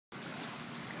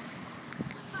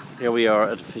Here we are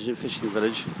at a fishing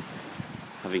village,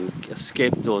 having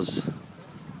escaped those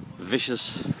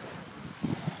vicious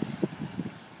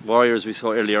warriors we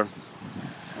saw earlier,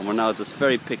 and we're now at this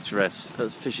very picturesque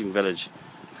fishing village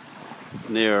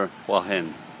near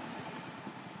Wahen.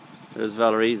 There's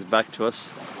Valerie, is back to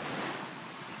us,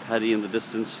 Paddy in the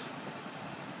distance,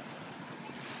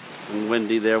 and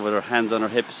Wendy there with her hands on her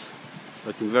hips,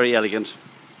 looking very elegant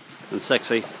and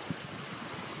sexy.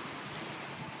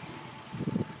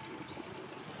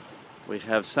 We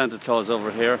have Santa Claus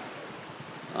over here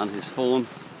on his phone,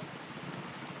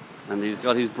 and he's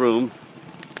got his broom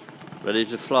ready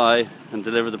to fly and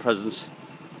deliver the presents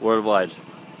worldwide.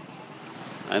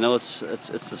 I know it's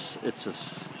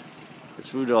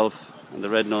Rudolph and the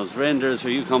red-nosed reindeers.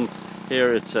 Where you come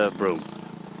here, it's a broom.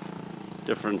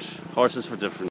 Different horses for different